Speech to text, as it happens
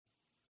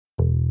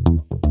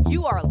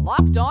You are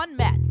Locked On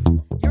Mets,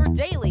 your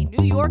daily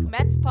New York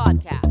Mets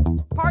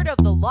podcast. Part of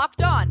the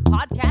Locked On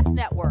Podcast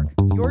Network,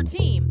 your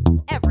team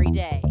every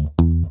day.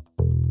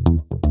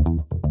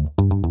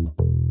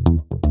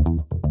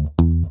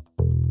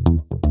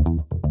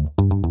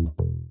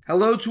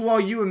 Hello to all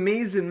you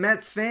amazing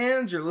Mets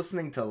fans. You're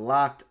listening to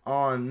Locked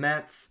On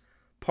Mets,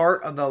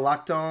 part of the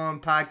Locked On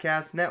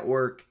Podcast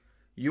Network,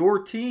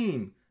 your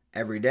team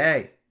every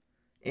day.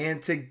 And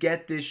to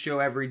get this show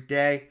every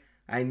day,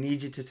 I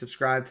need you to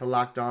subscribe to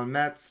Locked On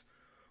Mets,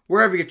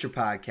 wherever you get your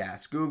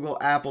podcasts. Google,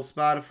 Apple,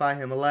 Spotify,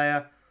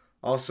 Himalaya.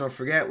 Also, don't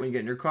forget, when you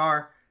get in your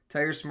car,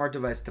 tell your smart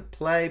device to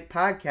play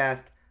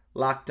podcast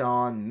Locked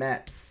On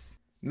Mets.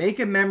 Make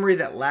a memory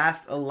that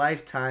lasts a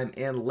lifetime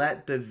and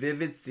let the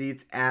Vivid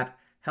Seats app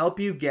help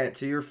you get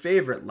to your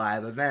favorite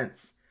live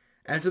events.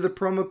 Enter the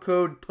promo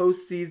code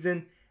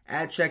POSTSEASON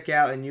at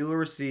checkout and you will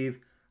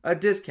receive a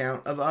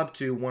discount of up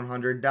to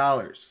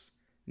 $100.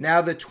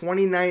 Now, the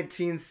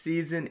 2019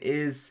 season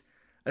is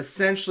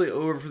essentially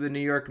over for the New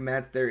York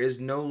Mets. There is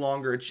no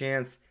longer a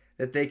chance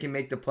that they can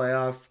make the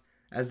playoffs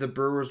as the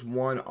Brewers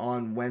won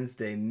on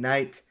Wednesday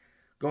night.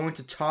 Going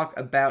to talk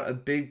about a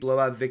big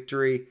blowout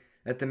victory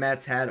that the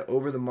Mets had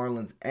over the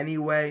Marlins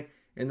anyway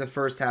in the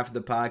first half of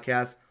the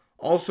podcast.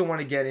 Also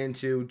want to get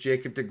into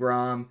Jacob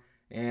deGrom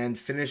and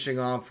finishing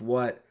off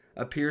what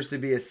appears to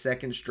be a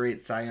second straight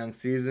Cy Young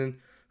season.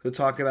 We'll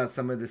talk about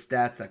some of the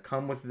stats that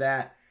come with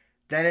that.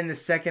 Then in the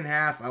second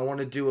half, I want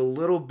to do a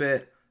little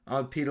bit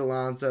on Pete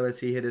Alonso as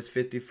he hit his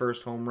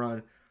 51st home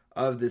run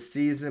of the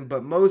season.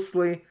 But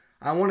mostly,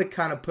 I want to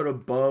kind of put a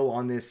bow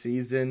on this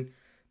season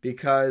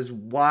because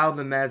while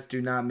the Mets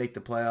do not make the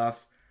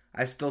playoffs,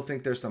 I still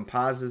think there's some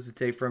positives to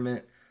take from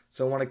it.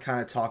 So I want to kind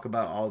of talk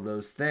about all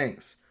those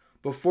things.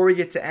 Before we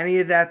get to any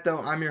of that, though,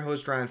 I'm your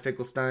host, Ryan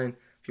Finkelstein.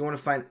 If you want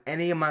to find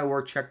any of my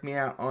work, check me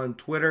out on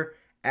Twitter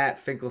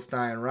at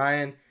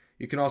FinkelsteinRyan.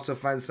 You can also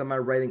find some of my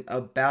writing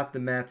about the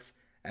Mets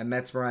at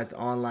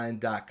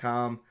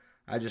MetsMerizedOnline.com.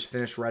 I just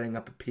finished writing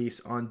up a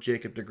piece on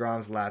Jacob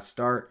deGrom's last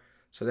start,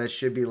 so that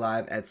should be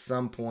live at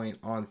some point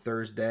on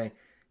Thursday.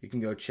 You can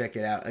go check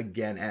it out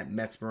again at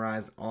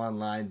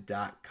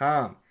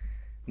MetsMerizedOnline.com.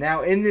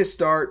 Now, in this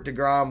start,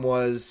 deGrom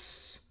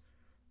was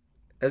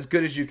as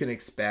good as you can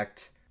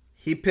expect.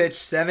 He pitched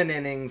 7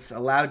 innings,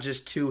 allowed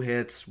just 2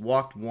 hits,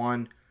 walked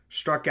 1,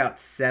 struck out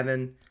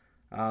 7,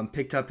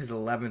 picked up his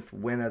 11th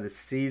win of the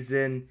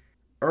season.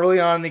 Early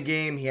on in the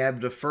game, he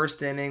had the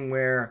first inning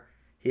where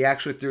he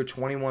actually threw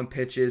 21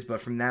 pitches,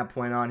 but from that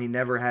point on, he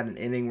never had an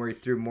inning where he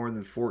threw more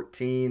than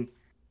 14.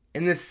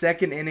 In the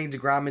second inning,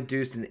 deGrom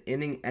induced an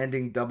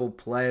inning-ending double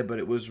play, but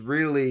it was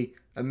really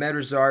Amed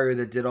Rosario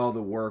that did all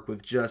the work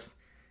with just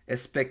a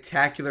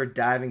spectacular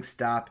diving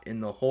stop in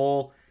the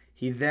hole.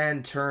 He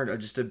then turned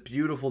just a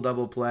beautiful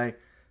double play,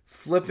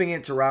 flipping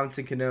it to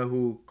Robinson Cano,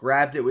 who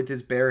grabbed it with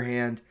his bare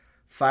hand,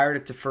 fired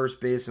it to first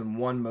base in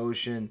one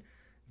motion,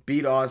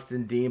 beat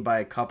Austin Dean by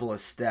a couple of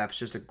steps.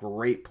 Just a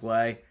great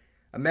play.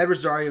 Amed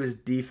Rosario's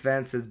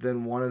defense has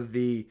been one of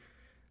the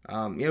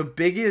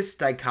biggest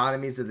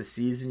dichotomies of the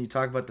season. You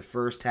talk about the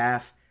first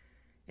half,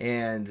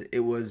 and it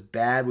was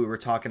bad. We were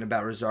talking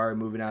about Rosario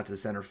moving out to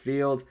center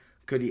field.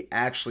 Could he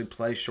actually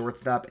play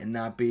shortstop and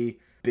not be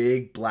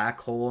big black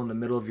hole in the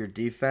middle of your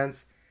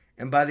defense?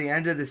 And by the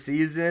end of the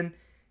season,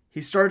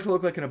 he started to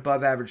look like an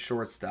above average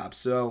shortstop.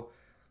 So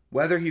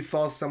whether he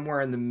falls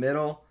somewhere in the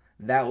middle,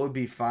 that would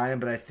be fine,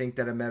 but I think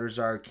that Amed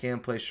Rosario can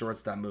play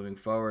shortstop moving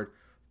forward.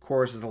 Of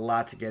course, there's a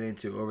lot to get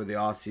into over the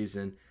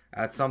offseason.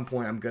 At some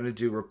point, I'm going to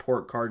do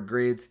report card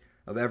grades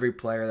of every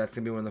player. That's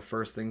going to be one of the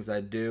first things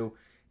I do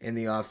in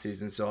the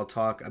offseason. So I'll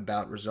talk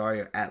about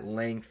Rosario at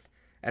length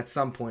at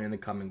some point in the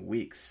coming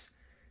weeks.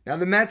 Now,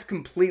 the Mets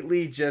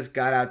completely just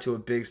got out to a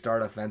big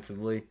start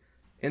offensively.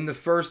 In the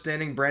first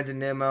inning, Brandon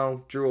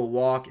Nimmo drew a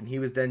walk, and he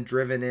was then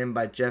driven in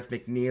by Jeff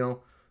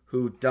McNeil,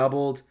 who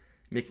doubled.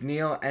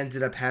 McNeil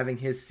ended up having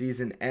his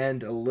season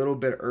end a little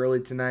bit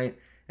early tonight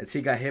as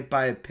he got hit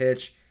by a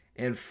pitch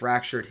and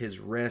fractured his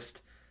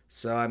wrist.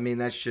 So, I mean,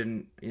 that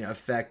shouldn't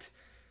affect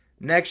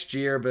next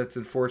year, but it's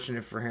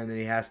unfortunate for him that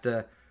he has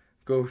to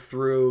go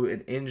through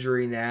an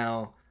injury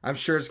now. I'm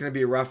sure it's going to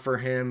be rough for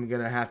him.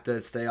 Going to have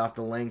to stay off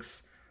the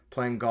links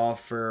playing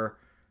golf for,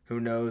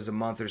 who knows, a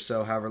month or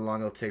so, however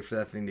long it'll take for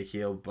that thing to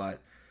heal.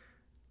 But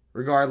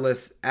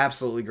regardless,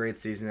 absolutely great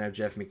season out of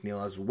Jeff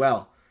McNeil as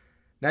well.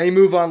 Now you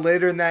move on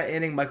later in that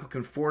inning. Michael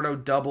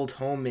Conforto doubled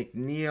home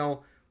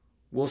McNeil.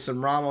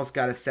 Wilson Ramos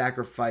got a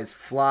sacrifice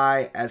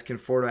fly as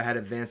Conforto had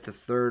advanced to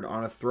third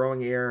on a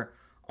throwing error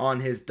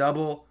on his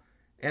double.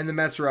 And the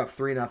Mets were up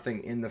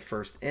 3-0 in the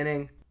first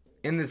inning.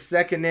 In the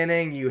second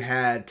inning, you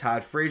had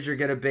Todd Frazier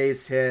get a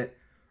base hit.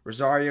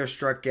 Rosario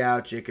struck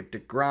out. Jacob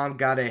deGrom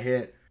got a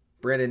hit.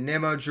 Brandon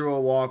Nimmo drew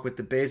a walk with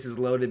the bases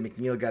loaded.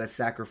 McNeil got a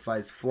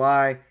sacrifice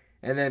fly.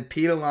 And then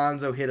Pete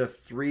Alonso hit a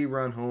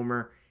 3-run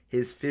homer,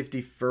 his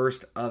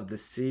 51st of the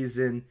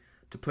season,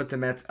 to put the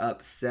Mets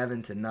up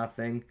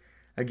 7-0.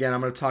 Again,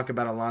 I'm going to talk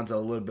about Alonso a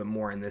little bit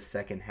more in this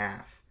second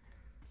half.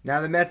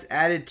 Now the Mets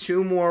added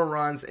 2 more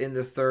runs in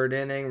the third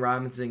inning.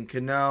 Robinson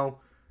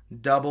Cano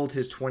doubled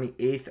his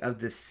 28th of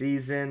the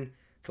season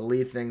to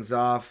lead things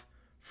off.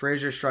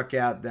 Frazier struck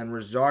out, then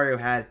Rosario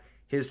had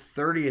his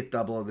 30th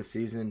double of the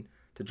season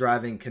to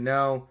drive in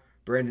Cano.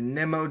 Brandon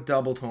Nimmo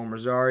doubled home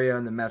Rosario,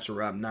 and the Mets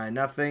were up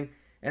 9-0,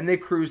 and they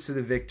cruised to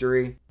the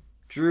victory.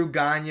 Drew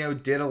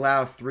Gagno did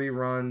allow 3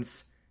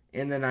 runs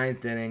in the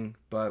 9th inning,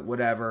 but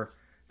whatever.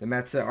 The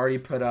Mets had already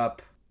put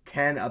up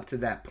 10 up to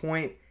that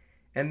point,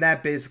 and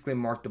that basically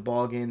marked the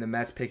ball game. The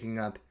Mets picking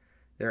up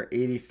their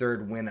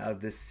 83rd win of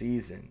the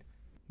season.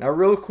 Now,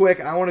 real quick,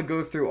 I want to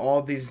go through all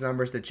of these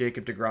numbers that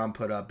Jacob deGrom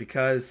put up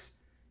because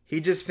he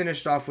just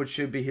finished off what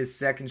should be his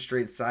 2nd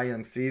straight Cy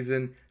Young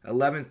season,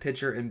 11th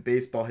pitcher in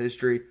baseball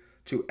history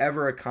to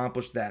ever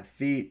accomplish that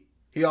feat.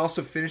 He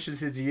also finishes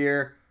his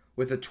year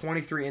with a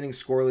 23-inning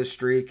scoreless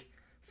streak,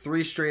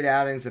 3 straight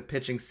outings of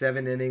pitching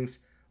 7 innings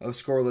of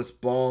scoreless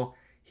ball.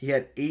 He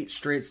had 8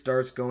 straight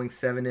starts going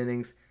 7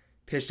 innings,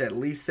 pitched at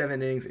least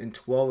 7 innings in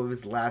 12 of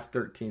his last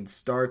 13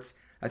 starts.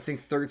 I think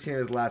 13 of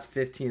his last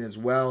 15 as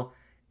well.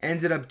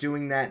 Ended up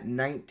doing that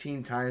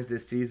 19 times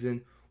this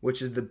season,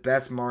 which is the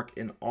best mark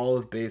in all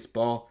of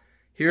baseball.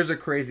 Here's a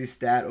crazy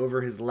stat.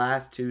 Over his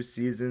last 2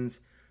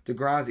 seasons,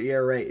 deGrom's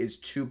ERA is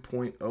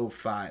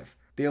 2.05.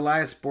 The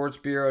Elias Sports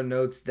Bureau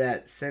notes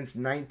that since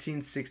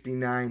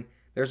 1969,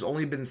 there's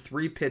only been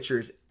 3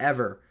 pitchers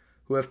ever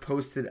who have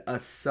posted a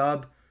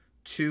sub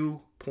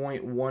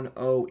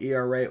 2.10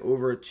 ERA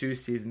over a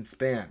 2-season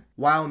span,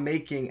 while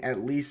making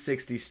at least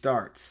 60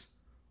 starts.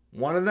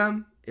 One of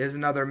them is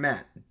another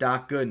Met,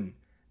 Doc Gooden.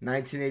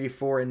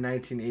 1984 and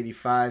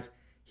 1985,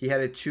 he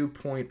had a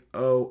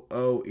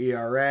 2.00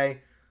 ERA.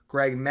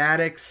 Greg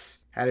Maddux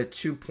had a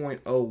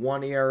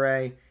 2.01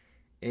 ERA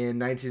in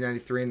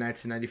 1993 and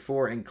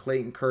 1994, and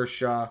Clayton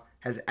Kershaw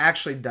has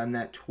actually done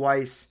that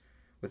twice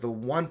with a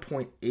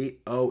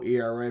 1.80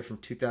 ERA from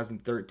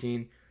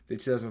 2013 to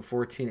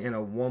 2014 and a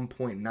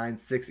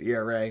 1.96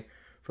 ERA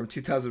from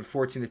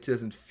 2014 to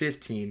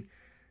 2015.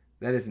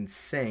 That is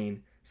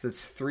insane. So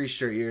it's 3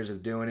 straight years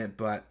of doing it,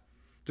 but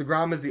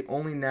deGrom is the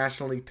only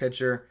National League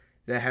pitcher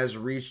that has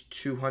reached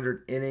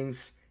 200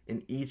 innings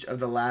in each of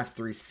the last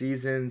 3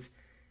 seasons.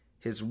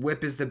 His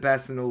whip is the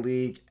best in the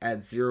league at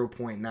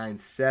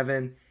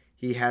 0.97.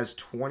 He has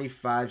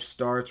 25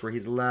 starts where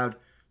he's allowed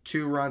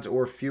 2 runs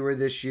or fewer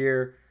this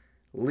year.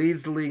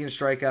 Leads the league in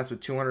strikeouts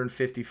with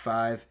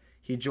 255.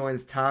 He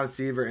joins Tom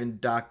Seaver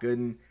and Doc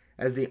Gooden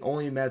as the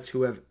only Mets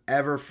who have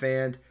ever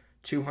fanned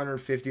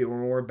 250 or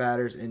more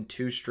batters in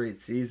 2 straight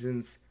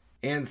seasons.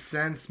 And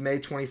since May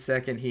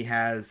 22nd, he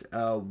has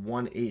a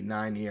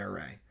 1.89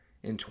 ERA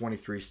in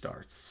 23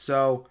 starts.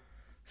 So,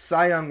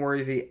 Cy Young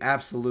worthy,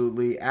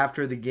 absolutely.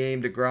 After the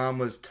game, deGrom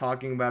was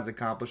talking about his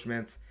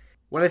accomplishments.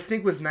 What I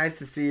think was nice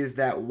to see is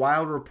that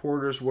while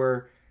reporters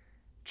were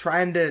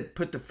trying to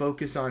put the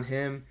focus on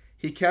him,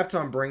 he kept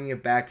on bringing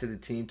it back to the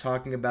team,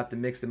 talking about the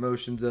mixed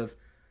emotions of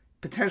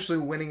potentially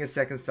winning a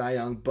second Cy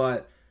Young,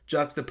 but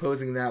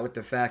juxtaposing that with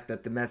the fact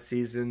that the Mets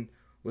season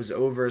was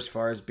over as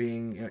far as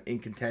being in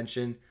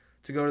contention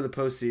to go to the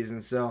postseason.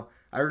 So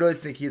I really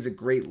think he's a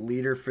great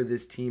leader for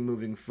this team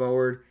moving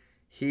forward.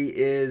 He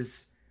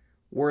is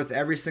worth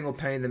every single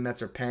penny the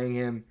Mets are paying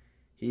him.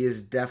 He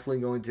is definitely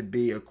going to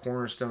be a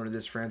cornerstone of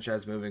this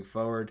franchise moving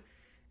forward.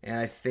 And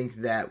I think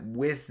that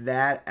with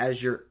that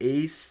as your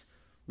ace,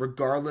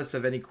 regardless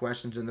of any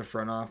questions in the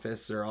front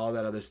office or all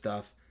that other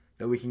stuff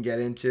that we can get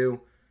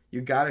into,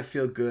 you got to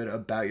feel good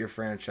about your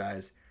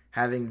franchise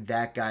having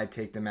that guy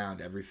take the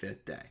mound every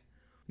 5th day.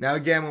 Now,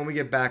 again, when we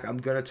get back, I'm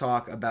going to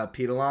talk about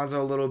Pete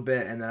Alonso a little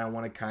bit, and then I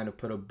want to kind of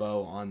put a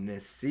bow on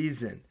this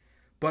season.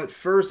 But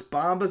first,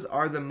 Bombas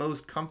are the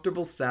most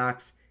comfortable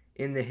socks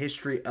in the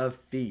history of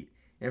feet.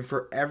 And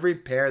for every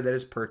pair that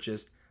is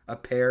purchased, a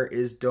pair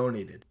is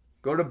donated.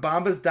 Go to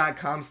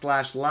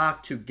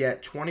bombas.com/lock to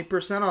get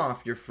 20%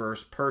 off your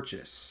first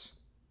purchase.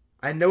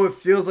 I know it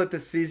feels like the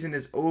season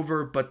is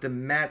over, but the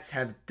Mets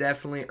have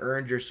definitely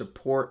earned your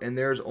support, and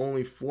there's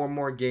only 4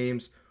 more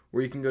games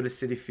where you can go to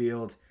Citi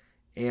Field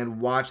and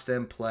watch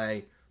them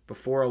play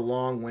before a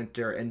long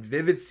winter, and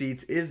Vivid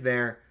Seats is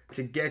there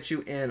to get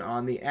you in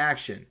on the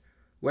action.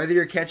 Whether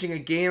you're catching a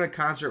game, a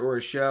concert, or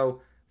a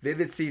show,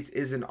 Vivid Seats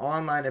is an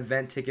online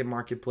event ticket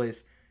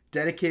marketplace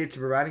dedicated to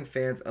providing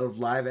fans of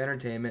live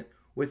entertainment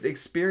with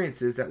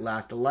experiences that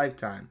last a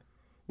lifetime.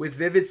 With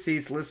Vivid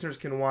Seats, listeners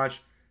can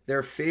watch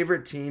their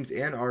favorite teams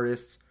and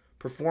artists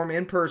perform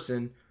in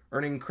person,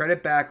 earning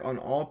credit back on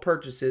all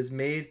purchases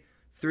made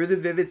through the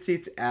Vivid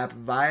Seats app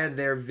via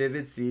their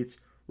Vivid Seats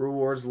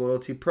Rewards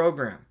loyalty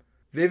program.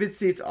 Vivid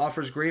Seats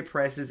offers great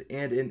prices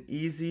and an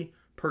easy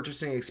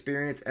purchasing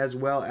experience, as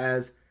well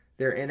as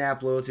their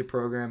in-app loyalty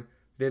program,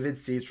 Vivid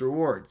Seats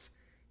Rewards.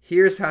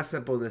 Here's how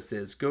simple this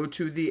is. Go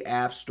to the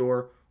App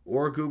Store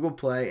or Google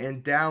Play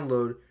and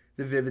download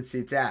the Vivid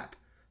Seats app.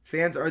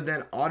 Fans are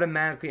then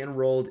automatically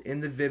enrolled in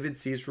the Vivid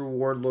Seats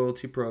Reward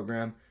loyalty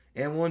program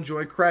and will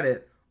enjoy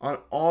credit on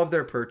all of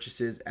their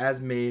purchases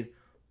as made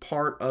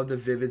part of the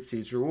Vivid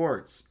Seats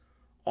Rewards.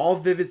 All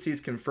Vivid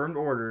Seats confirmed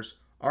orders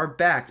are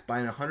backed by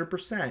a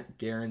 100%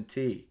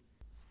 guarantee.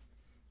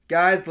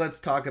 Guys,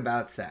 let's talk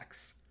about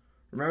sex.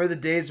 Remember the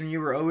days when you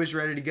were always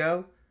ready to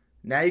go?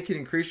 Now you can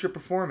increase your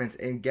performance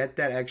and get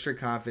that extra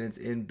confidence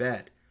in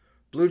bed.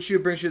 Blue Chew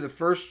brings you the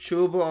first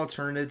chewable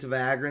alternative to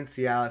Viagra and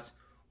Cialis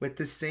with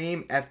the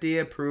same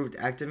FDA-approved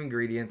active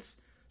ingredients,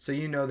 so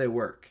you know they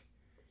work.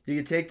 You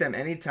can take them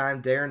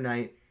anytime, day or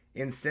night,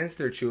 and since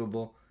they're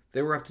chewable,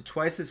 they work up to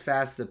twice as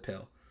fast as a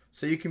pill,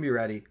 so you can be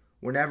ready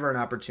whenever an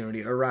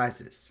opportunity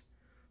arises.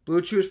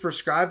 Blue Chew is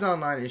prescribed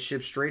online and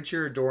shipped straight to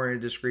your door in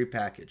a discreet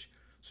package,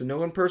 so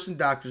no in-person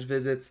doctor's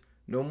visits,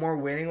 no more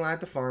waiting line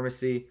at the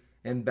pharmacy,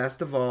 and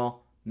best of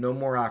all, no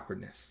more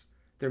awkwardness.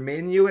 They're made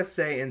in the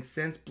USA, and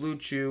since Blue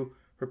Chew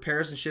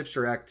prepares and ships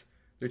direct,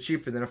 they're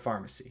cheaper than a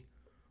pharmacy.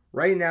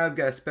 Right now, I've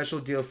got a special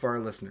deal for our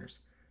listeners.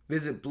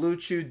 Visit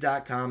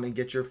BlueChew.com and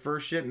get your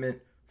first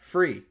shipment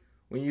free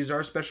when you use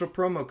our special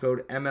promo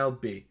code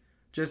MLB.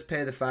 Just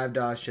pay the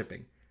 $5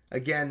 shipping.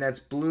 Again,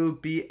 that's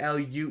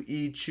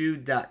BLUE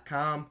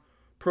Chew.com,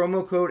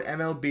 promo code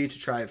MLB to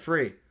try it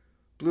free.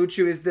 Blue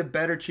Chew is the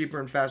better, cheaper,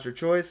 and faster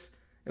choice,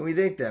 and we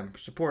thank them for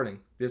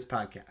supporting this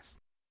podcast.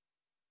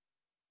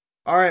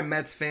 All right,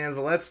 Mets fans,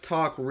 let's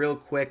talk real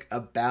quick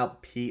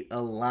about Pete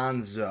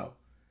Alonso.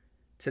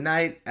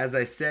 Tonight, as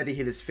I said, he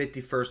hit his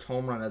 51st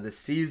home run of the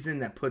season.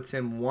 That puts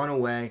him one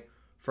away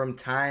from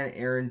tying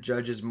Aaron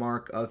Judge's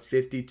mark of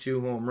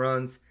 52 home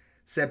runs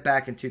set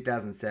back in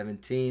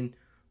 2017.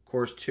 Of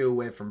course, 2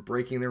 away from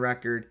breaking the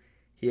record.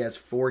 He has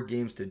 4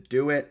 games to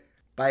do it.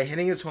 By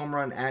hitting his home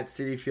run at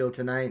Citi Field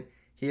tonight,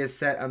 he has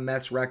set a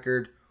Mets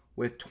record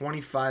with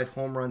 25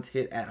 home runs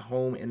hit at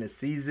home in a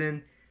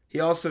season. He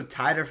also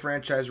tied a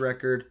franchise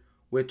record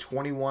with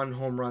 21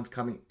 home runs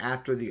coming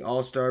after the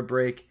All-Star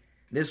break.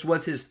 This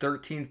was his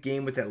 13th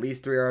game with at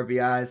least 3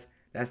 RBIs.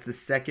 That's the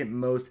second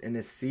most in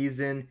a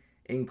season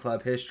in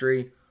club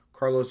history.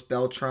 Carlos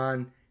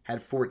Beltran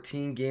had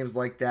 14 games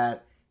like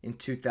that in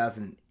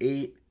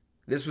 2008.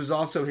 This was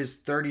also his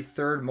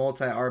 33rd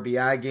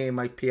multi-RBI game.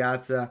 Mike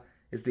Piazza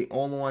is the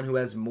only one who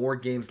has more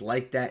games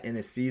like that in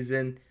a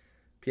season.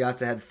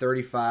 Piazza had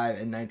 35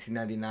 in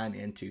 1999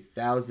 and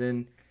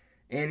 2000.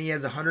 And he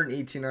has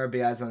 118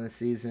 RBIs on the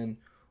season,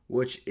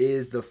 which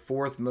is the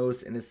 4th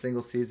most in a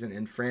single season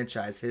in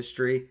franchise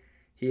history.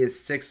 He is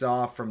 6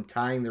 off from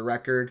tying the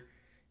record.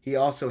 He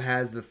also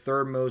has the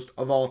 3rd most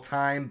of all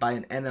time by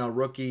an NL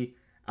rookie.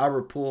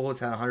 Albert Pujols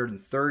had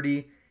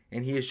 130,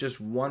 and he is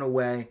just 1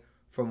 away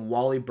from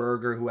Wally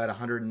Berger, who had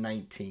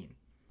 119.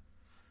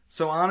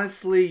 So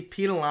honestly,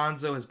 Pete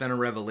Alonso has been a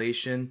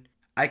revelation.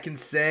 I can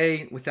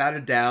say, without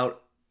a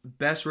doubt,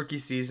 best rookie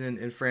season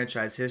in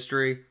franchise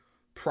history.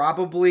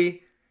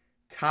 Probably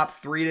top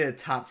 3 to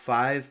top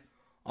 5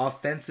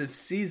 offensive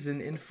season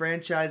in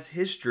franchise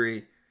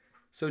history.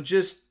 So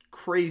just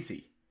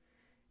crazy.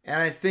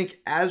 And I think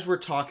as we're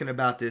talking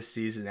about this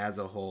season as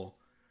a whole,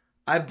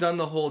 I've done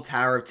the whole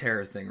Tower of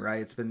Terror thing,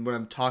 right? It's been what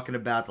I'm talking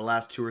about the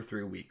last 2 or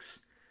 3 weeks.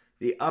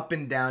 The up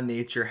and down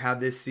nature, how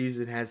this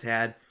season has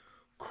had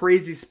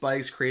crazy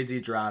spikes,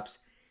 crazy drops.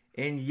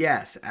 And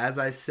yes, as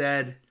I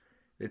said,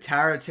 the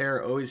Tower of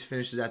Terror always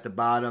finishes at the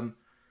bottom.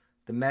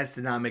 The Mets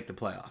did not make the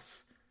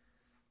playoffs.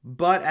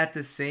 But at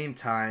the same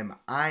time,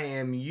 I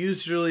am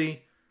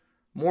usually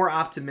more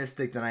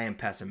optimistic than I am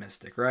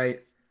pessimistic,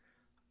 right?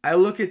 I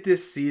look at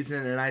this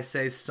season and I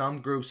say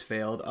some groups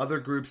failed, other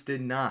groups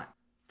did not.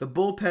 The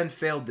bullpen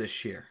failed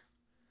this year.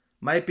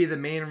 Might be the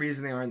main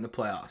reason they aren't in the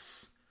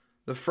playoffs.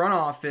 The front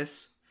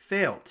office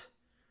failed.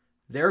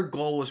 Their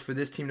goal was for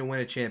this team to win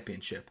a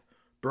championship.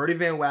 Brodie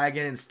Van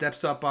Wagenen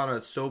steps up on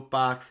a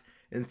soapbox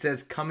and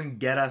says, come and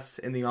get us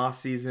in the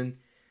offseason.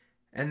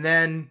 And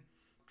then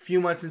a few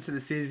months into the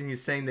season,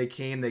 he's saying they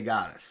came, they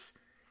got us.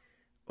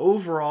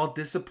 Overall,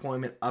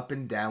 disappointment up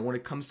and down when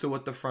it comes to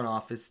what the front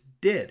office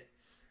did.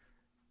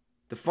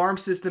 The farm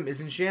system is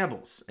in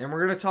shambles, and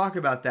we're going to talk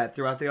about that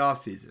throughout the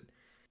offseason.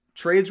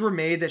 Trades were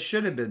made that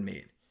should have been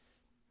made.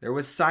 There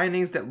was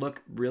signings that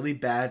look really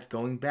bad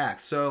going back.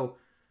 So,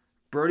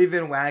 Brodie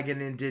Van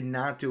Wagenen did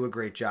not do a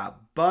great job,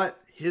 but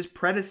his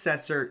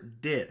predecessor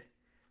did.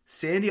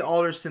 Sandy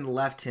Alderson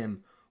left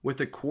him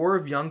with a core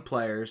of young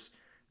players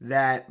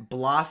that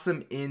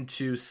blossom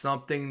into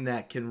something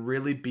that can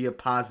really be a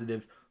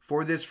positive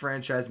for this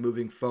franchise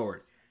moving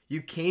forward.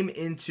 You came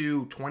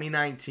into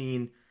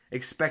 2019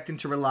 expecting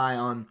to rely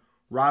on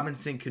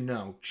Robinson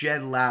Cano,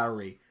 Jed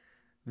Lowry,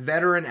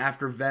 veteran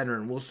after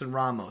veteran, Wilson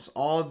Ramos,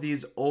 all of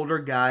these older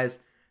guys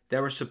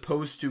that were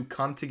supposed to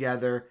come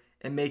together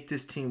and make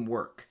this team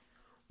work.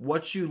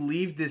 What you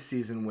leave this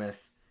season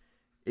with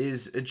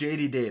is a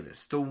J.D.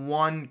 Davis, the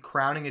one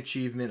crowning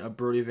achievement of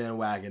Brodie Van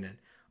Wagenen,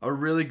 a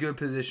really good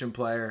position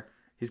player.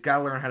 He's got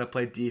to learn how to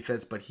play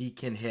defense, but he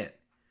can hit.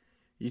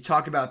 You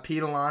talk about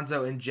Pete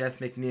Alonso and Jeff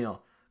McNeil.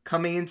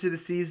 Coming into the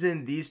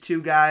season, these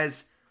two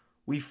guys,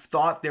 we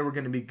thought they were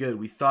going to be good.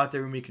 We thought they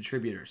were going to be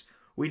contributors.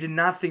 We did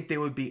not think they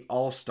would be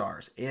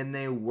all-stars, and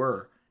they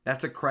were.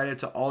 That's a credit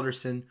to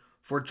Alderson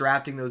for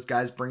drafting those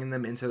guys, bringing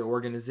them into the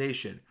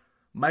organization.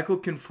 Michael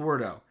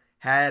Conforto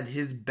had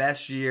his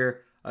best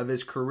year of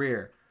his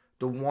career.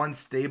 The one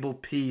stable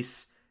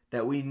piece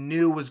that we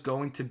knew was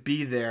going to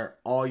be there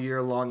all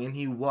year long, and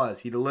he was.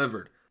 He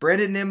delivered.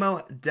 Brandon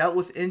Nimmo dealt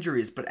with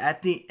injuries, but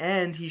at the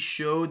end, he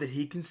showed that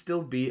he can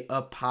still be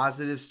a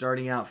positive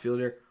starting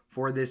outfielder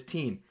for this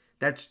team.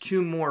 That's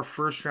 2 more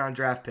first-round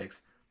draft picks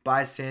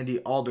by Sandy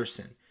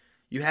Alderson.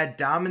 You had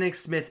Dominic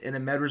Smith and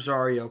Amed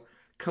Rosario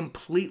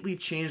completely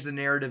change the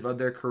narrative of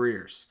their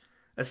careers,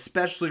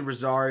 especially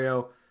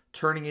Rosario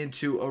turning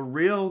into a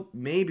real,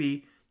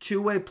 maybe,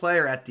 two-way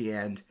player at the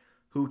end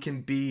who can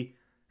be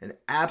an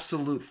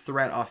absolute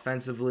threat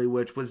offensively,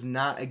 which was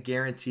not a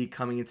guarantee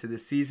coming into the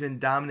season.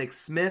 Dominic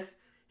Smith,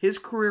 his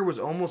career was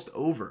almost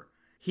over.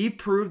 He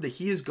proved that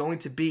he is going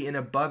to be an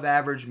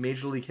above-average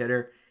major league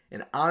hitter,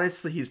 and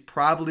honestly, he's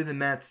probably the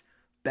Mets'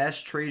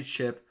 best trade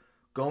chip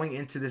going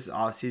into this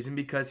offseason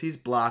because he's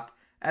blocked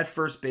at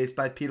first base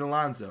by Pete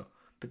Alonso.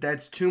 But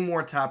that's 2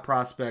 more top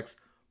prospects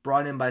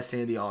brought in by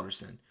Sandy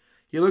Alderson.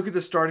 You look at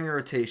the starting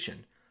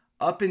rotation.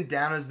 Up and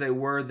down as they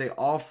were, they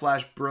all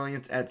flashed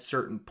brilliance at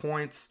certain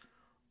points.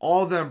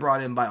 All of them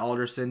brought in by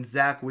Alderson,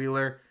 Zach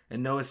Wheeler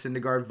and Noah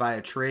Syndergaard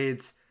via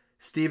trades,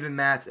 Steven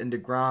Matz and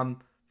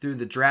DeGrom through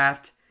the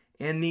draft,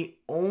 and the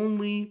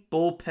only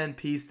bullpen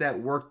piece that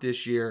worked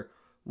this year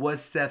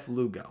was Seth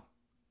Lugo.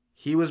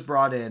 He was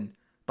brought in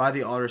by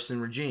the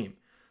Alderson regime.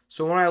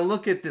 So when I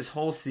look at this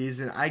whole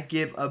season, I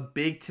give a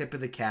big tip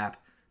of the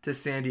cap to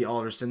Sandy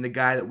Alderson, the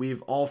guy that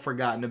we've all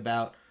forgotten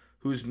about,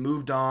 who's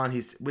moved on.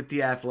 He's with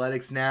the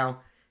Athletics now.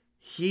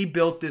 He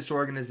built this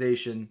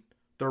organization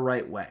the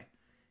right way.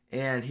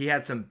 And he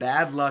had some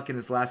bad luck in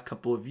his last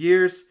couple of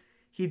years.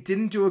 He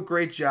didn't do a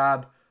great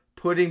job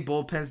putting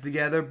bullpens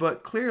together,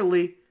 but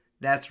clearly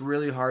that's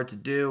really hard to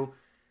do.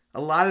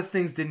 A lot of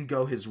things didn't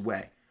go his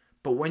way.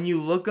 But when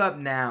you look up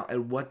now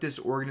at what this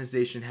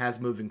organization has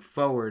moving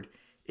forward,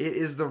 it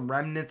is the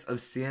remnants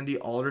of Sandy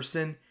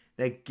Alderson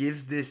that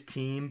gives this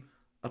team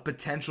a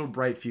potential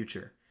bright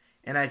future.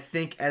 And I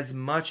think as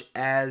much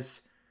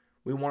as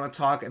we want to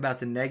talk about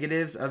the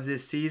negatives of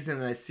this season,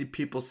 and I see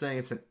people saying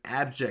it's an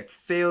abject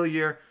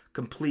failure,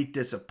 complete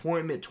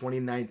disappointment,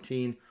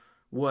 2019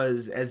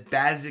 was as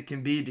bad as it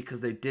can be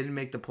because they didn't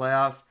make the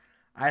playoffs,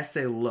 I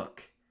say,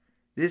 look,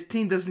 this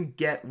team doesn't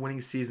get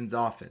winning seasons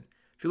often.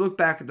 If you look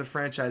back at the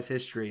franchise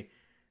history,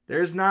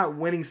 there's not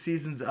winning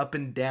seasons up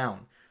and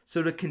down.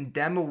 So to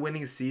condemn a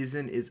winning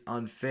season is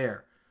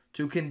unfair.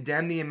 To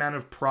condemn the amount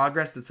of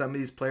progress that some of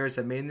these players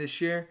have made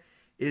this year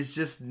is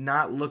just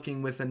not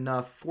looking with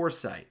enough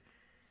foresight.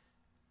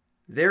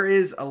 There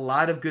is a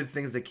lot of good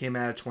things that came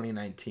out of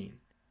 2019.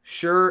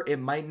 Sure, it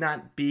might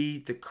not be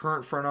the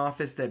current front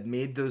office that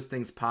made those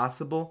things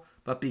possible,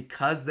 but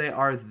because they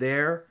are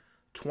there,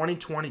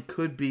 2020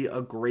 could be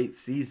a great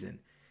season.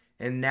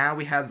 And now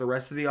we have the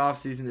rest of the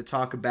offseason to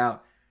talk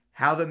about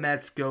how the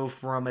Mets go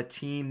from a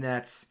team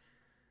that's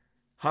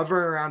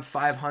hovering around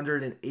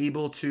 500 and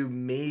able to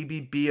maybe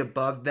be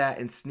above that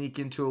and sneak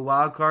into a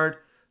wild card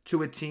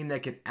to a team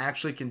that can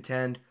actually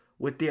contend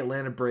with the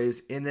Atlanta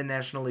Braves in the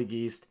National League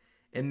East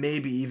and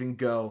maybe even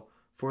go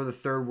for the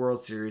 3rd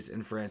World Series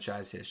in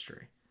franchise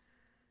history.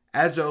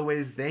 As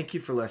always, thank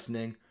you for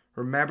listening.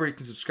 Remember, you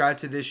can subscribe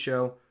to this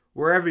show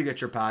wherever you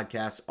get your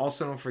podcasts.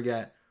 Also, don't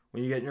forget,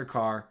 when you get in your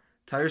car,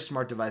 tell your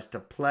smart device to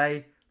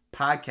play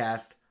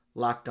podcast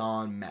Locked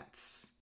On Mets.